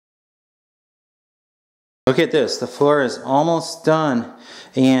Look at this, the floor is almost done,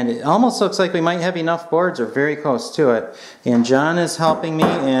 and it almost looks like we might have enough boards or very close to it. And John is helping me,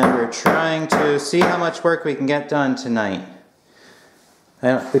 and we're trying to see how much work we can get done tonight.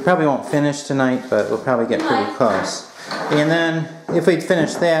 We probably won't finish tonight, but we'll probably get pretty close. And then if we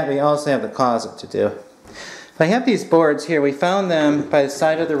finish that, we also have the closet to do. I have these boards here. We found them by the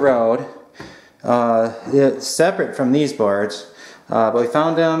side of the road. It's separate from these boards. But we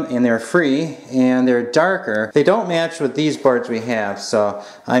found them and they're free and they're darker. They don't match with these boards we have, so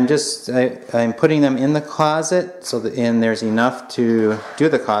I'm putting them in the closet and there's enough to do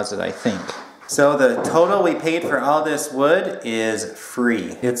the closet, I think. So the total we paid for all this wood is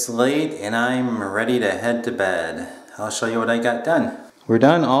free. It's late and I'm ready to head to bed. I'll show you what I got done. We're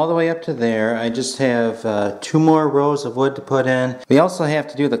done all the way up to there. I just have 2 more rows of wood to put in. We also have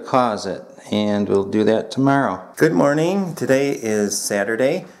to do the closet, and we'll do that tomorrow. Good morning. Today is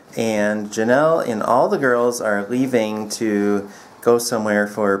Saturday, and Janelle and all the girls are leaving to go somewhere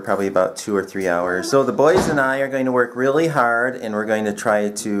for probably about 2 or 3 hours. So the boys and I are going to work really hard, and we're going to try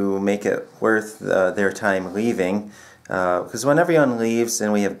to make it worth their time leaving. Because when everyone leaves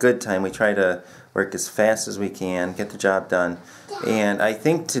and we have good time, we try to work as fast as we can, get the job done. And I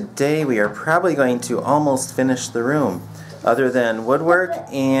think today we are probably going to almost finish the room, other than woodwork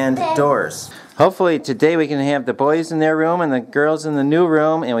and doors. Hopefully today we can have the boys in their room and the girls in the new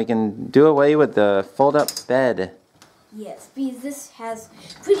room, and we can do away with the fold-up bed. Yes, because this has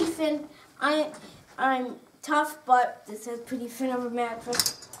pretty thin. I'm tough, but this has pretty thin of a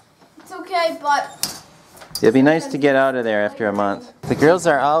mattress. It's okay, but it'd be nice to get out of there after a month. The girls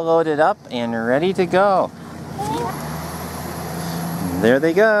are all loaded up and ready to go. There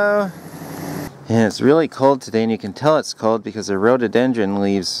they go. And it's really cold today, and you can tell it's cold because the rhododendron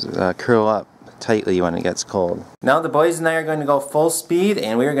leaves curl up tightly when it gets cold. Now the boys and I are going to go full speed,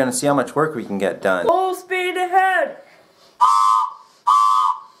 and we're going to see how much work we can get done. Full speed ahead!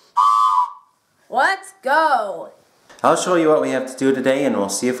 Let's go! I'll show you what we have to do today, and we'll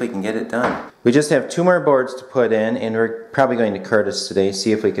see if we can get it done. We just have 2 more boards to put in, and we're probably going to Curtis today,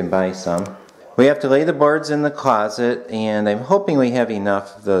 see if we can buy some. We have to lay the boards in the closet, and I'm hoping we have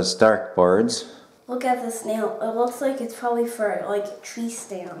enough of those dark boards. Look at this nail. It looks like it's probably for like a tree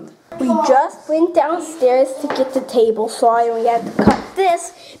stand. We just went downstairs to get the table saw, and we had to cut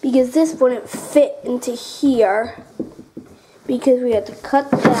this because this wouldn't fit into here. Because we had to cut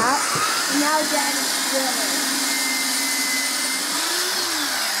that. And now Daddy's doing it.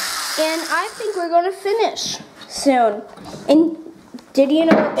 And I think we're going to finish soon. And did you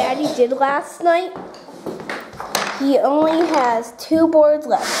know what Daddy did last night? He only has 2 boards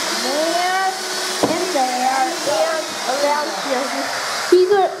left. There and there and around here.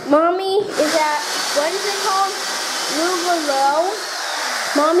 Mommy is at, what is it called? Lularoe.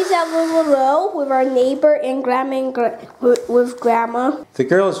 Mommy's at Lularoe with our neighbor and Grandma with Grandma. The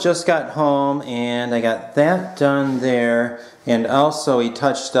girls just got home, and I got that done there. And also we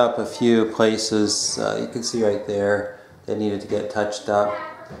touched up a few places, you can see right there, that needed to get touched up.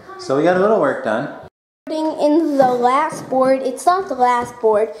 So we got a little work done. In the last board, it's not the last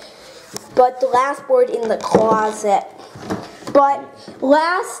board, but the last board in the closet. But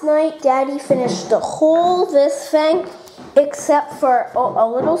last night Daddy finished the whole this thing, except for a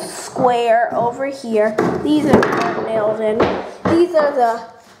little square over here. These are not nailed in. These are the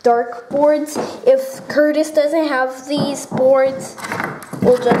dark boards. If Curtis doesn't have these boards,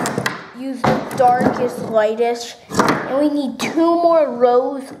 we'll just use the darkest, lightest. And we need 2 more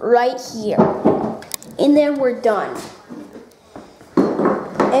rows right here. And then we're done.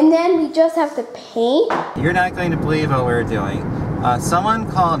 And then we just have to paint. You're not going to believe what we're doing.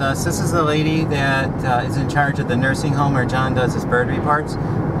 Someone called us. This is the lady that is in charge of the nursing home where John does his bird reports.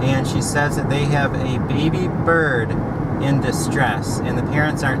 And she says that they have a baby bird in distress, and the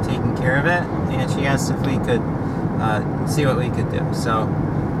parents aren't taking care of it. And she asked if we could see what we could do. So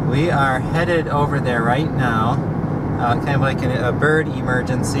we are headed over there right now. Kind of like a bird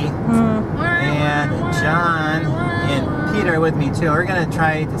emergency. And John and Peter are with me too. We're going to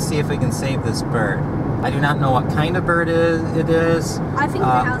try to see if we can save this bird. I do not know what kind of bird it is. I think the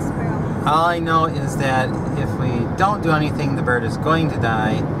house sparrow. All I know is that if we don't do anything, the bird is going to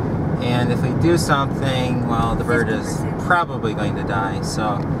die. And if we do something, well, the bird is probably going to die.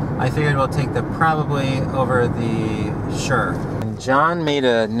 So I figured we'll take the probably over the sure. John made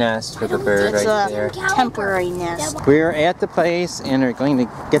a nest for the bird right there. Temporary nest. We're at the place and we're going to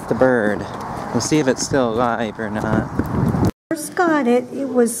get the bird. We'll see if it's still alive or not. First got it, it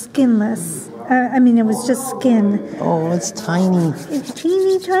was skinless. I mean, it was just skin. Oh, it's tiny. It's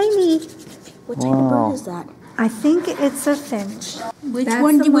teeny tiny. What type of bird is that? I think it's a finch. Which That's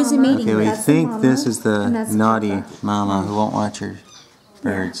one the was it mama. mating Okay, we with? That's the think mama, this is the and that's the naughty papa. mama who won't watch her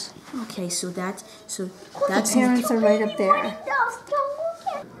birds. Okay, so that's The parents are right up there.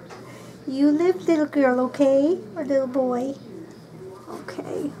 You live, little girl, okay? Or little boy?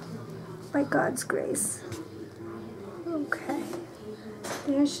 Okay. By God's grace. Okay.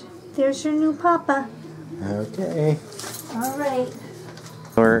 There's your new papa. Okay. All right.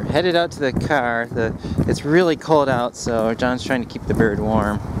 We're headed out to the car. It's really cold out, so John's trying to keep the bird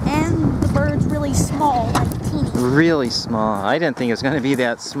warm. and the bird's really small, like teeny. Really small. I didn't think it was going to be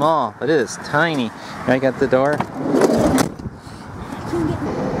that small, but it is tiny. I got the door.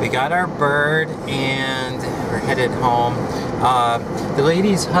 We got our bird and we're headed home. The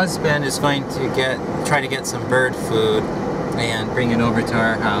lady's husband is going to try to get some bird food and bring it over to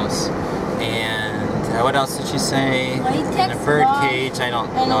our house. And what else did she say? Latex in a bird glove cage. I don't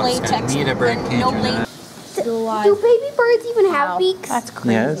and know if it's going to need a bird and cage no or not. Do baby birds even have beaks? That's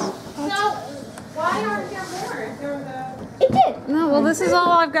crazy. Yes. So, why aren't there more? It did. No, well, this is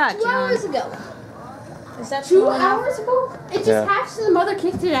all I've got, 2 John. hours ago. Is that 2 small enough? hours ago? It just Yeah. hatched and the mother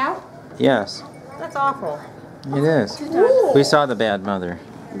kicked it out? Yes, That's awful. it is. We saw the bad mother.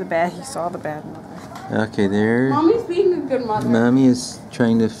 He saw the bad mother. Okay, there. Mommy's being a good mother. Mommy is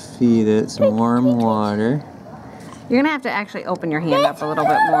trying to feed it some warm water. You're gonna have to actually open your hand up a little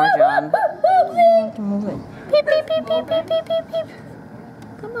bit more, John. Move it. Beep, beep, beep, beep, beep, beep, beep, beep.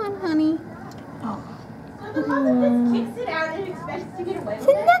 Come on, honey. The mother just kicks it out and expects to get away with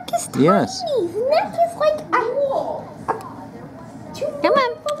The it. neck is tiny. Yes. The neck is like Come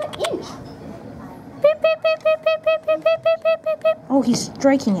on. an inch. Beep, beep, beep, beep, beep, beep, beep, beep, beep, beep, beep. Oh, he's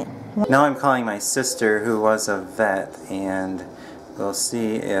striking it. Now I'm calling my sister who was a vet and we'll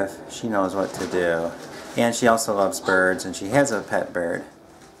see if she knows what to do. And she also loves birds and she has a pet bird.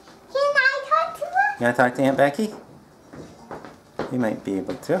 Can I talk to her? You want to talk to Aunt Becky? You might be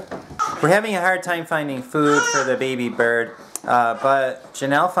able to. We're having a hard time finding food for the baby bird, but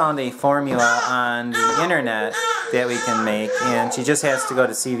Janelle found a formula on the internet that we can make, and she just has to go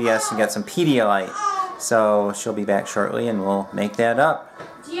to CVS and get some Pedialyte. So she'll be back shortly and we'll make that up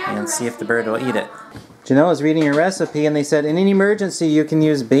and see if the bird will eat it. Janelle was reading a recipe and they said in an emergency you can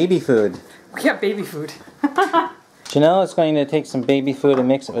use baby food. We got baby food. Janelle is going to take some baby food and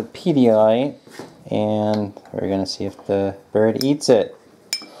mix it with Pedialyte, and we're going to see if the bird eats it.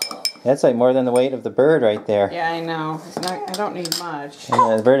 That's like more than the weight of the bird right there. Yeah, I know. I don't need much.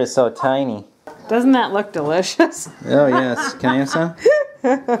 Yeah, the bird is so tiny. Doesn't that look delicious? Oh yes, can I have some?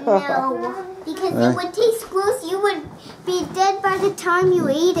 No, because it would taste gross. You would be dead by the time you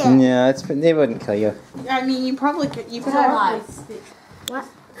ate it. Yeah, they wouldn't kill you. I mean, you probably could. You could have. What?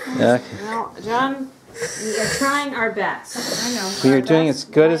 Okay. Well, John, we are trying our best. I know. We our are doing best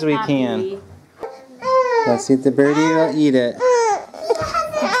as good as we might not can. be- Let's see if the birdie will eat it. He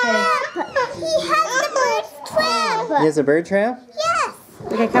has the bird's trap. He has a bird trap? Yes.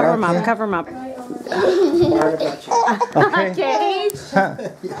 Okay, cover him Okay. up. Cover him up. Okay.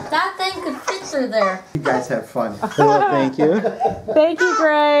 That thing could fit through there. You guys have fun. Well, thank you. Thank you,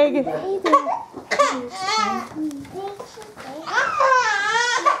 Greg.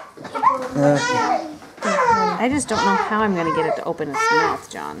 I just don't know how I'm going to get it to open its mouth,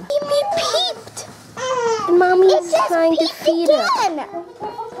 John. He peeped. And Mommy is trying to feed it.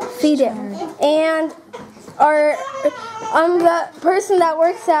 Feed it. And the person that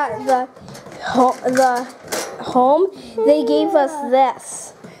works at the home, they gave us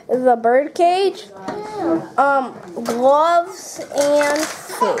this. The bird cage, gloves, and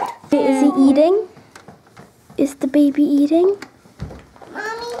food. Is he eating? Is the baby eating?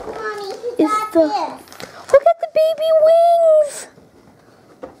 Mommy, is the look at the baby wings.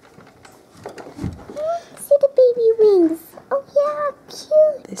 See the baby wings. Oh yeah,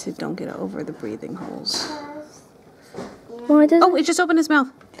 cute. They said don't get over the breathing holes. Why does Oh, it just opened his mouth.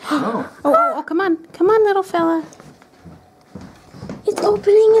 Oh, come on. Come on, little fella. it's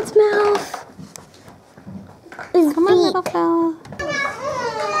opening its mouth? Come on, little fella.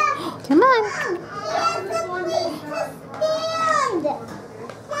 Come on.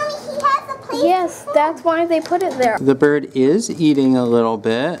 Yes, that's why they put it there. The bird is eating a little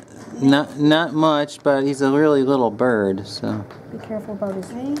bit. Not much, but he's a really little bird, so. Be careful about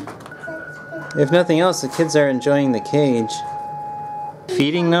his name. If nothing else, the kids are enjoying the cage.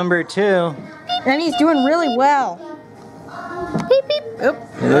 Feeding number 2. And he's doing really well. Beep, beep. Oop.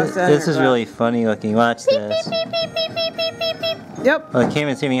 This is really funny looking. Watch this. Yep. Oh,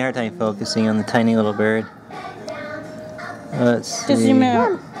 Cameron's having a hard time focusing on the tiny little bird. Let's see. Just zoom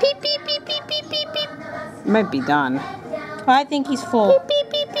out. Beep, beep, beep, beep, beep, beep, beep. Might be done. I think he's full. Beep,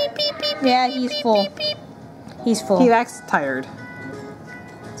 beep, beep, beep, beep, beep. Yeah, he's full. He's full. He acts tired.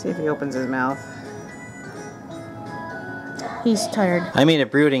 See if he opens his mouth. He's tired. I made a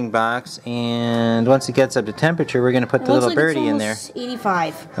brooding box, and once it gets up to temperature, we're going to put the little birdie in there.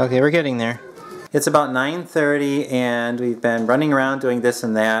 85. Okay, we're getting there. It's about 9:30, and we've been running around doing this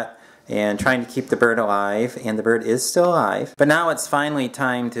and that and trying to keep the bird alive, and the bird is still alive. But now it's finally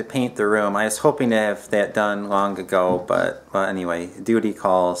time to paint the room. I was hoping to have that done long ago, but well, anyway, duty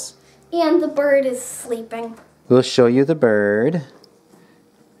calls. And the bird is sleeping. We'll show you the bird.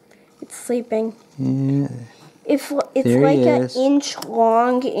 It's sleeping. Yeah. It's There like he an is. inch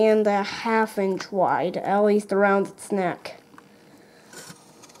long and a half-inch wide, at least around its neck.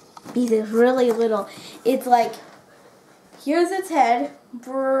 It's really little. It's like, here's its head,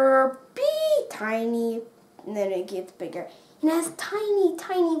 tiny, and then it gets bigger. And it has tiny,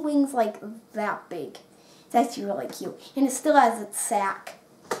 tiny wings like that big. It's actually really cute. And it still has its sack,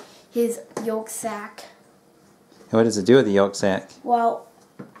 his yolk sack. What does it do with the yolk sac? Well,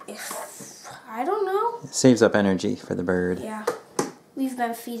 I don't know. It saves up energy for the bird. Yeah. We've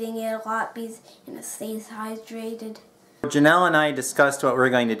been feeding it a lot because it stays hydrated. Janelle and I discussed what we're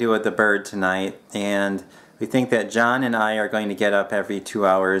going to do with the bird tonight, and we think that John and I are going to get up every 2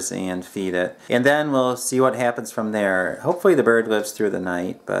 hours and feed it. And then we'll see what happens from there. Hopefully the bird lives through the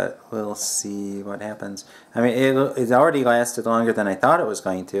night, but we'll see what happens. I mean, it's already lasted longer than I thought it was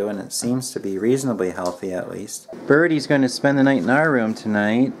going to, and it seems to be reasonably healthy at least. Birdie's going to spend the night in our room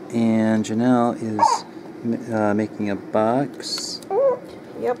tonight, and Janelle is making a box.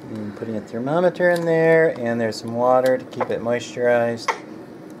 Yep. And putting a thermometer in there, and there's some water to keep it moisturized,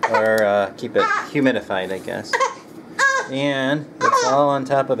 or keep it humidified, I guess. And it's all on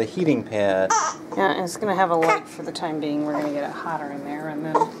top of a heating pad. Yeah, and it's gonna have a light for the time being. We're gonna get it hotter in there, and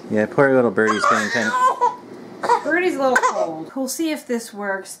then Yeah, poor little birdie's getting kind of... Birdie's a little cold. We'll see if this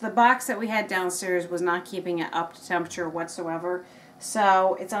works. The box that we had downstairs was not keeping it up to temperature whatsoever,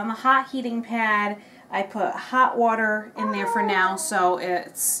 so it's on the hot heating pad. I put hot water in there for now, so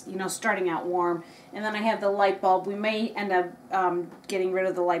it's, you know, starting out warm. And then I have the light bulb. We may end up getting rid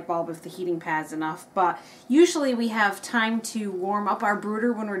of the light bulb if the heating pad's enough. But usually we have time to warm up our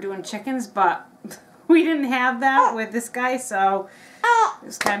brooder when we're doing chickens, but we didn't have that with this guy, so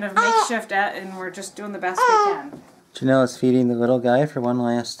it's kind of makeshift, and we're just doing the best we can. Janelle is feeding the little guy for one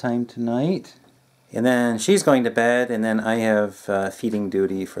last time tonight. And then she's going to bed, and then I have feeding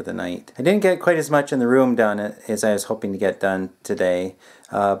duty for the night. I didn't get quite as much in the room done as I was hoping to get done today,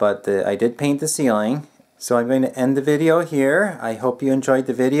 but I did paint the ceiling. So I'm going to end the video here. I hope you enjoyed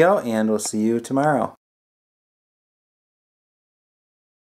the video, and we'll see you tomorrow.